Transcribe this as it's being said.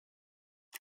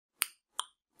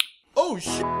Oh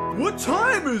shit! What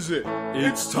time is it?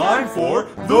 It's time for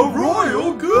the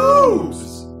Royal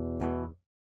Goobs!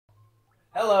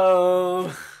 Hello!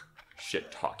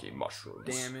 Shit talking mushrooms.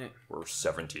 Damn it. We're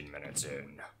 17 minutes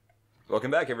in.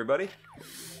 Welcome back, everybody.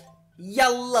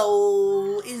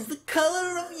 Yellow is the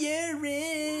color of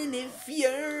urine if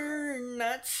you're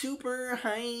not super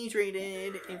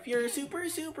hydrated. If you're super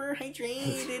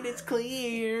hydrated, it's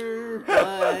clear,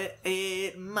 but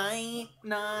it might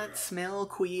not smell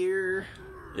queer.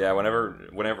 Yeah,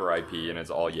 whenever I pee and it's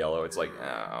all yellow, it's like,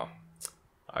 oh,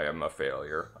 I am a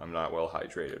failure. I'm not well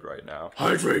hydrated right now.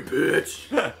 Hydrate, bitch!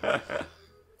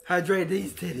 Hydrate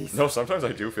these titties. No, sometimes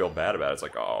I do feel bad about it. It's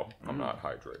like, oh, I'm not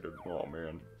hydrated. Oh,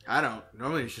 man. I don't.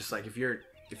 Normally it's just like, if you're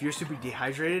super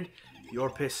dehydrated, your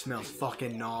piss smells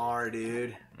fucking gnar,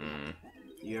 dude.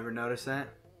 You ever notice that?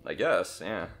 I guess,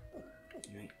 yeah.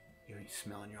 You ain't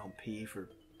smelling your own pee for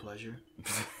pleasure?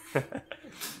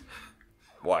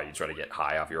 Why, you try to get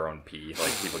high off your own pee?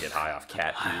 Like people get high off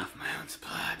cat pee? High off my own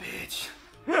supply, bitch.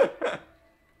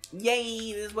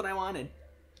 Yay, this is what I wanted.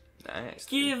 Nice.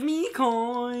 Give me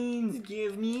coins,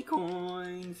 give me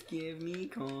coins, give me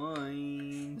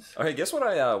coins. Okay, guess what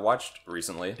I watched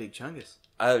recently? Big Chungus.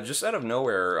 Just out of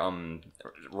nowhere,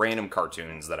 random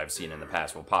cartoons that I've seen in the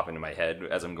past will pop into my head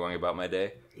as I'm going about my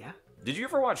day. Yeah? Did you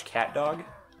ever watch Cat Dog?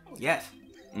 Yes.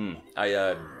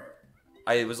 I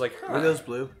was like, huh. Were those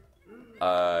blue?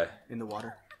 In the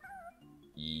water?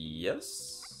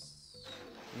 Yes?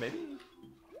 Maybe?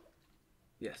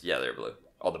 Yes. Yeah, they're blue.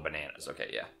 Oh, the bananas. Okay,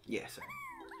 yeah. Yeah, sorry.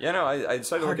 Yeah, no, I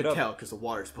decided to look it up. Hard to tell because the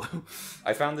water's blue.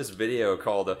 I found this video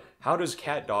called "How Does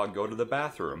Cat Dog Go to the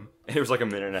Bathroom?" It was like a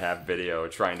 1.5-minute video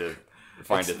trying to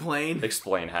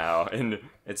explain how, and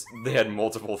they had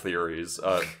multiple theories.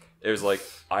 It was like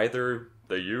either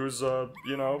they use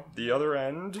the other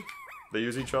end, they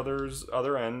use each other's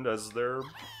other end as their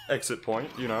exit point,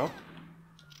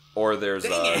 or there's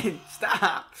Dang it!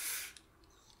 Stop.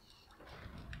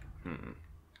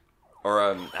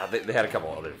 Or they had a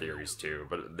couple other theories too,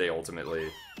 but they ultimately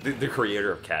the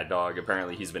creator of Cat Dog,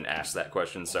 apparently he's been asked that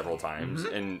question several times,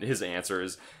 and his answer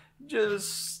is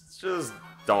just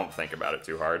don't think about it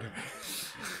too hard.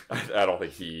 I don't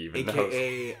think he even knows.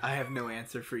 AKA, I have no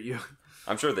answer for you.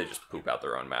 I'm sure they just poop out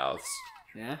their own mouths.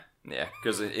 Yeah? Yeah,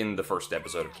 because in the first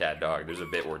episode of Cat Dog, there's a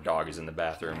bit where Dog is in the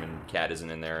bathroom and Cat isn't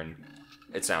in there, and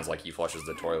it sounds like he flushes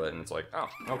the toilet, and it's like, oh,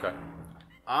 okay.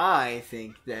 I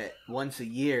think that once a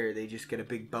year they just get a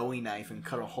big Bowie knife and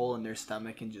cut a hole in their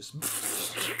stomach and just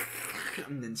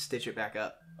and then stitch it back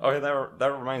up. Okay,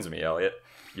 that reminds me, Elliot.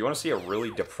 You want to see a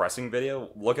really depressing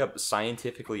video? Look up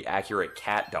Scientifically Accurate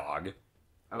Cat Dog.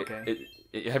 Okay.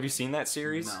 Have you seen that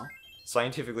series? No.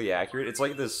 Scientifically Accurate? It's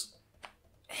like this...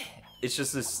 It's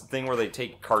just this thing where they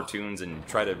take cartoons and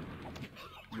try to...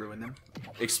 Ruin them?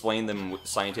 Explain them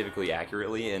scientifically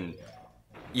accurately and...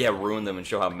 Yeah, ruin them and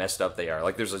show how messed up they are.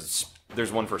 Like,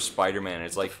 there's one for Spider-Man, and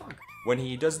it's like, when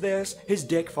he does this, his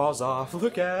dick falls off.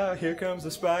 Look out, here comes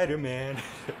the Spider-Man.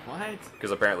 What?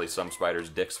 Because apparently some spiders'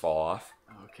 dicks fall off.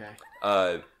 Okay.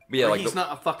 But yeah, but like he's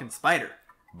not a fucking spider.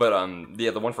 But,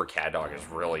 yeah, the one for Cat Dog is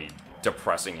really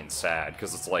depressing and sad,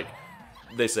 because it's like,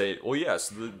 they say, well, yes,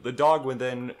 the dog would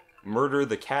then murder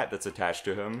the cat that's attached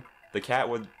to him. The cat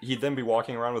he'd then be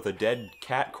walking around with a dead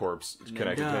cat corpse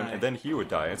connected to him, and then he would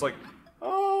die. And it's like,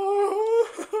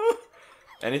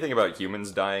 anything about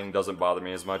humans dying doesn't bother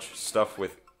me as much. Stuff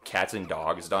with cats and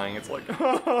dogs dying, it's like,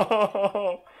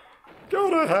 go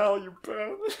to hell, you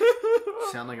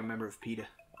bitch. Sound like a member of PETA.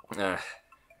 Well,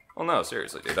 no,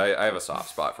 seriously, dude. I have a soft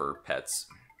spot for pets.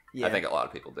 Yeah. I think a lot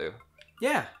of people do.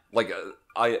 Yeah. Like,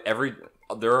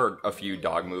 there are a few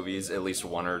dog movies, at least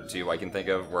one or two I can think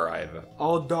of, where I've...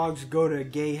 All dogs go to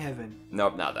gay heaven.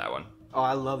 Nope, not that one. Oh,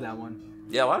 I love that one.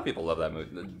 Yeah, a lot of people love that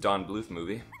movie. The Don Bluth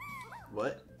movie.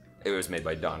 What? It was made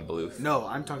by Don Bluth. No,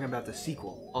 I'm talking about the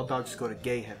sequel. All dogs go to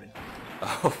gay heaven.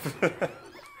 Oh.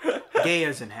 Gay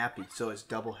as in happy, so it's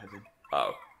double heaven.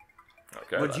 Oh.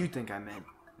 Okay. What'd you think I meant?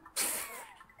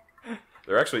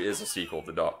 There actually is a sequel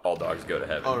to All Dogs Go to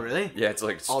Heaven. Oh, really? Yeah, it's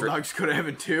like... All Dogs Go to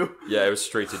Heaven too? Yeah, it was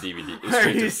straight to DVD. Are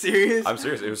you serious? I'm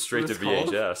serious. It was straight to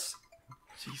VHS.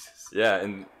 Jesus. Yeah,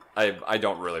 and I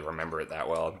don't really remember it that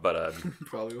well, but...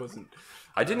 Probably wasn't.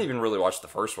 I didn't even really watch the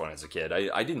first one as a kid.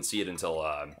 I didn't see it until,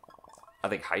 I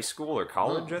think high school or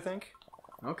college, I think.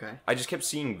 Okay. I just kept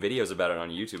seeing videos about it on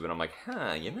YouTube, and I'm like,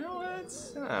 you know what?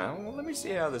 Well, let me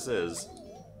see how this is.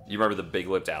 You remember the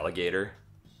big-lipped alligator?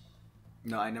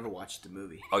 No, I never watched the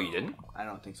movie. Oh, you didn't? I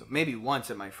don't think so. Maybe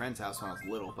once at my friend's house when I was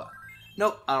little, but...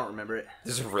 Nope, I don't remember it.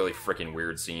 This is a really freaking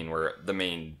weird scene where the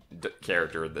main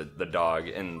character, the dog,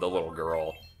 and the little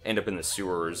girl end up in the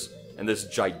sewers, and this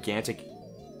gigantic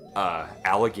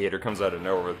alligator comes out of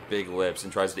nowhere with big lips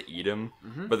and tries to eat him,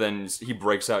 but then he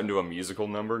breaks out into a musical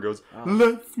number and goes,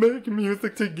 "Let's make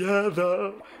music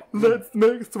together. Let's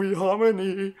make sweet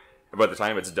harmony." And by the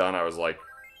time it's done, I was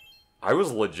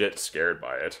legit scared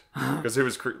by it. Because it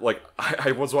was,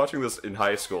 I was watching this in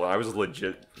high school, and I was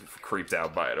legit creeped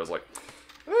out by it. I was like,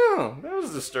 oh, that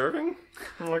was disturbing.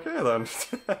 I'm like, hey then.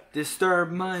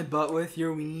 Disturb my butt with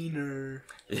your wiener.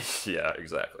 Yeah,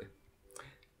 exactly.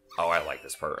 Oh, I like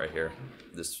this part right here.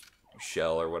 This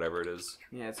shell or whatever it is.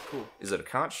 Yeah, it's cool. Is it a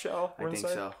conch shell? I think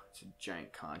so. It's a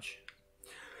giant conch.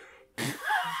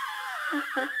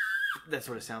 That's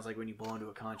what it sounds like when you blow into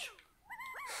a conch.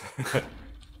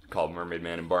 Called Mermaid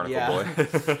Man and Barnacle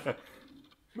Boy.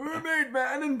 Mermaid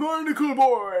Man and Barnacle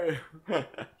Boy!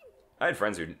 I had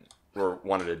friends who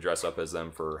wanted to dress up as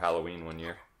them for Halloween one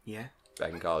year. Yeah?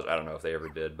 Back in college. I don't know if they ever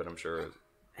did, but I'm sure.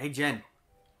 Hey, Jen.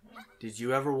 Did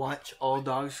you ever watch All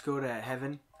Dogs Go to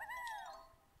Heaven?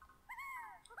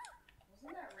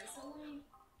 Wasn't that recently?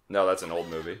 No, that's an old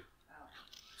movie. Oh.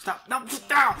 Stop. No,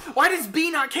 stop! Why does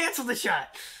B not cancel the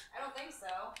shot? I don't think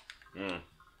so.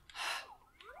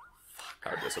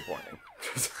 How disappointing.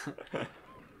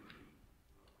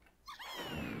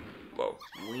 Whoa.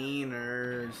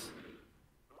 Wieners.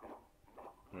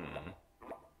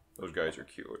 Those guys are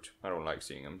cute. I don't like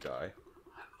seeing them die.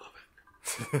 I love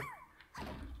it.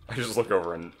 I just look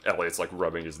over and Elliot's like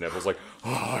rubbing his nipples like,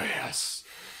 oh yes,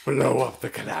 blow up the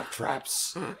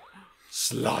claptraps.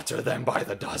 Slaughter them by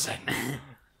the dozen.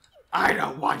 I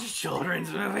don't watch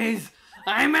children's movies.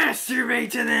 I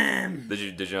masturbate to them. Did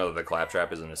you know that the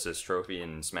claptrap is an assist trophy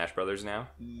in Smash Brothers now?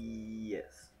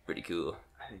 Yes. Pretty cool.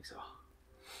 I think so.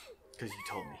 Because you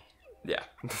told me. Yeah.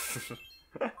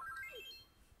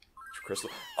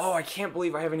 Crystal. Oh, I can't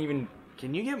believe I haven't even...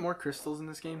 Can you get more crystals in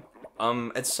this game?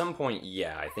 At some point,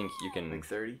 yeah, I think you can... Like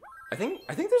 30? I think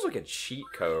there's like a cheat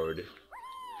code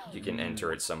you can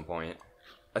enter at some point.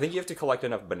 I think you have to collect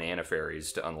enough banana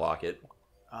fairies to unlock it.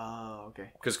 Oh, okay.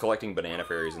 Because collecting banana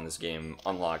fairies in this game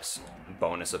unlocks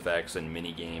bonus effects and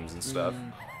mini games and stuff.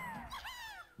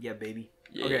 Yeah, baby.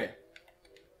 Yeah. Okay.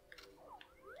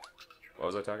 What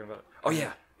was I talking about? Oh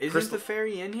yeah. Isn't the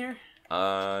fairy in here?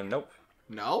 Nope.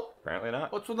 No? Apparently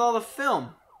not. What's with all the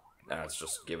film? Nah, it's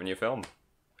just giving you film.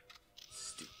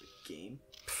 Stupid game.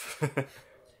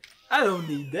 I don't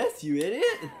need this, you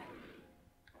idiot.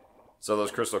 So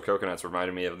those crystal coconuts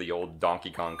reminded me of the old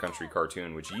Donkey Kong Country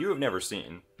cartoon, which you have never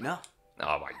seen. No.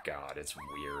 Oh my god, it's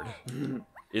weird.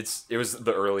 It was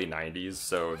the early 90s,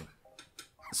 so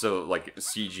like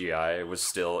CGI was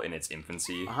still in its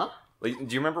infancy. Uh-huh. Like,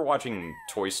 do you remember watching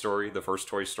Toy Story, the first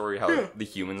Toy Story, how the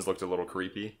humans looked a little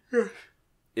creepy?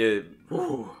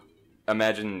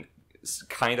 Imagine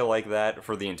kind of like that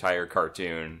for the entire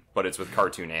cartoon, but it's with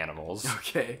cartoon animals.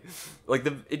 Okay. Like,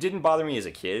 it didn't bother me as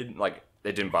a kid. Like,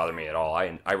 it didn't bother me at all.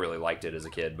 I really liked it as a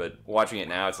kid, but watching it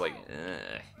now, it's like,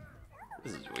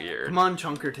 this is weird. Come on,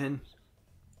 Chunkerton.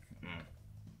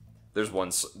 There's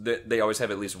one. They always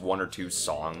have at least one or two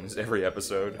songs every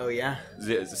episode. Oh yeah.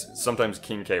 Sometimes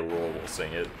King K. Rool will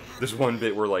sing it. There's one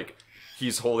bit where like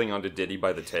he's holding onto Diddy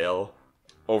by the tail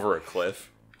over a cliff,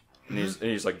 and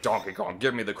he's like, Donkey Kong,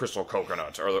 give me the crystal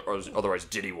coconut, or otherwise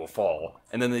Diddy will fall.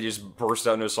 And then they just burst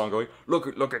out into a song going,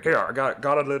 look at here, I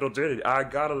got a little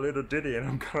Diddy, and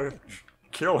I'm gonna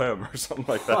kill him or something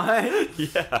like that. What?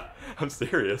 Yeah, I'm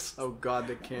serious. Oh god,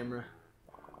 the camera.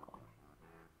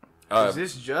 Is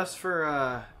this just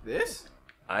for this?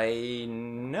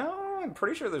 No, I'm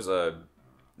pretty sure there's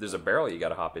a barrel you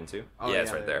gotta hop into. Oh, yeah,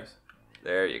 it's right there.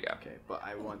 There you go. Okay, but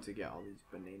I want to get all these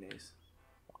bananas.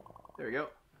 There we go.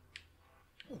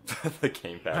 The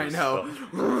gamepad. I know.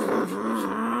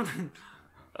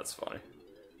 That's funny.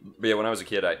 But yeah, when I was a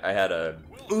kid, I had a...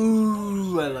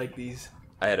 Ooh, I like these.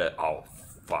 Oh,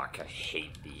 fuck, I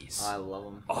hate these. I love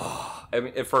them. Oh, I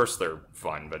mean, at first they're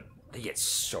fun, but they get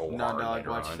so hard No, later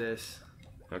watch on. this.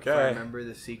 Okay. If I remember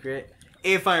the secret.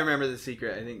 If I remember the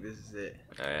secret, I think this is it.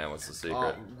 Oh, yeah, what's the secret?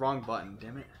 Oh, wrong button,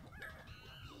 damn it.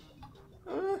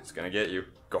 It's gonna get you.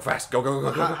 Go fast, go, go,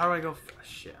 go, go. How do I go?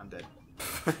 Shit, I'm dead.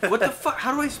 What the fuck?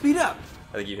 How do I speed up?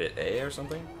 I think you hit A or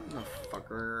something. Oh,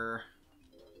 fucker.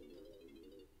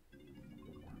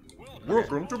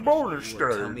 Welcome to bonus stage.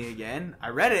 Tell me again. I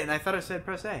read it and I thought it said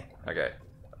press A. Okay.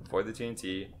 Avoid the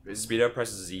TNT. Speed up,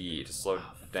 press Z. To slow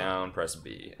down, press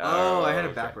B. Oh, I had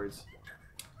it backwards.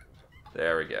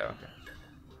 There we go.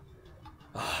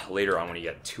 Later on, when you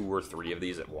get 2 or 3 of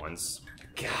these at once,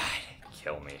 God,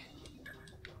 kill me.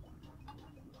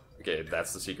 Okay,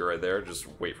 that's the secret right there. Just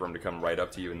wait for him to come right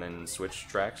up to you and then switch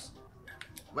tracks.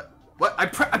 What? What? I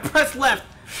pressed left.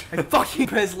 I fucking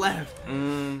pressed left.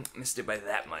 Missed it by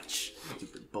that much.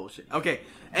 Stupid bullshit. Okay.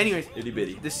 Anyways, itty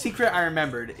bitty. The secret I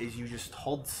remembered is you just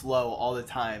hold slow all the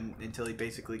time until he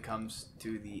basically comes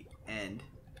to the end.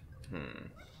 Fuck.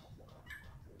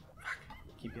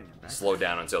 Keep getting it back. Slow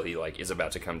down until he like is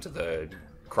about to come to the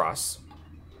cross.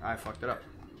 I fucked it up.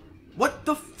 What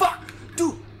the fuck,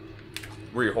 dude?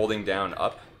 Were you holding down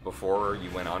up before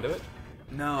you went onto it?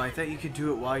 No, I thought you could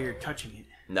do it while you're touching it.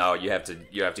 No, you have to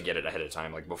get it ahead of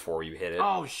time, like before you hit it.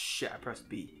 Oh shit! I pressed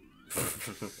B.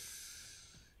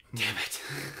 Damn it.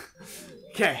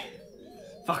 Okay.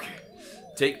 Fuck.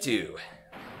 Take 2.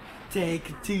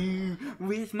 Take 2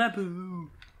 with my boo.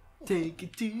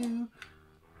 Take 2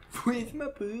 with my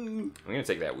boo. I'm gonna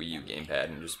take that Wii U gamepad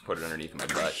and just put it underneath my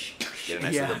butt. Get a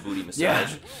nice Yeah. little booty massage. Yeah.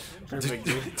 Perfect,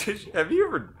 dude.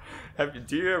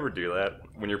 Do you ever do that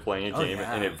when you're playing a game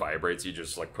yeah. and it vibrates? You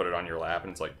just like put it on your lap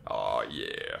and it's like, oh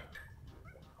yeah.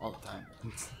 All the time.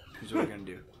 Here's what we're gonna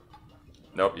do.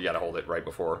 Nope, you gotta hold it right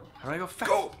before. How do I go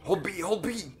fast? Go! Hold B, hold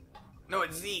B! No,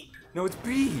 it's Z. No, it's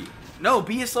B! No,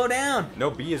 B is slow down.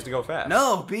 No, B is to go fast.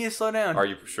 No, B is slow down. Are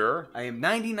you sure? I am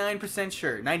 99%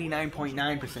 sure.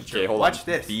 99.9% sure. Okay, hold Watch on.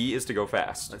 this. B is to go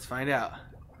fast. Let's find out.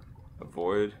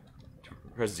 Avoid.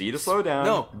 Press Z to slow down.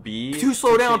 No. B To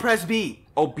slow down, change- press B.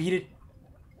 Oh, B to...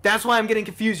 That's why I'm getting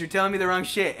confused. You're telling me the wrong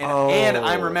shit. And, Oh. and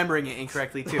I'm remembering it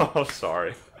incorrectly, too. Oh,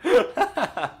 sorry.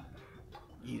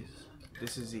 Jesus.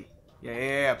 This is Z.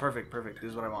 Yeah. Perfect. This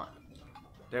is what I want.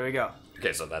 There we go.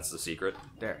 Okay, so that's the secret.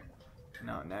 There.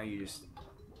 No, now you just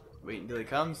wait until he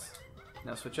comes.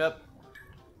 Now switch up.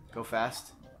 Go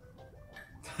fast.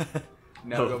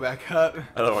 Now go back up.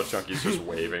 I love how Chunky's just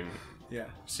waving. Yeah.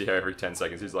 See how every 10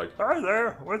 seconds he's like, hi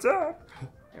there, what's up?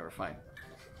 Yeah, we're fine.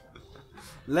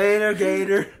 Later,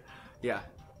 Gator. Yeah.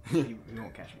 You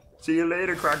won't catch me. See you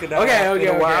later, crocodile. Okay.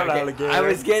 Alligator. I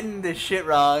was getting this shit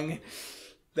wrong.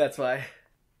 That's why.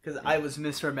 Because I was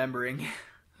misremembering.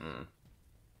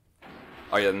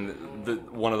 Oh yeah, and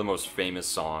one of the most famous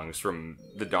songs from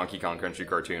the Donkey Kong Country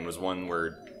cartoon was one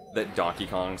where that Donkey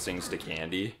Kong sings to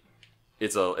Candy.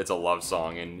 It's a love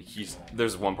song, and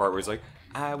there's one part where he's like,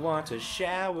 I want to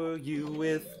shower you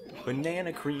with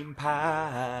banana cream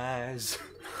pies.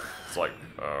 It's like,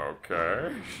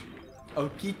 okay.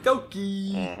 Okie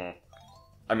dokie.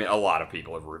 I mean, a lot of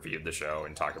people have reviewed the show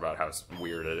and talked about how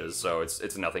weird it is, so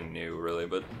it's nothing new, really,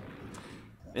 but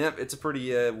yeah, it's a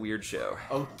pretty weird show.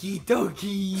 Okie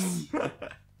dokie.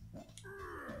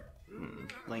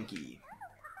 Lanky.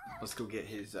 Let's go get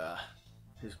his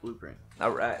blueprint.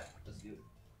 All right. Let's do it.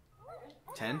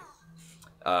 10?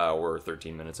 We're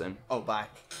 13 minutes in. Oh, bye.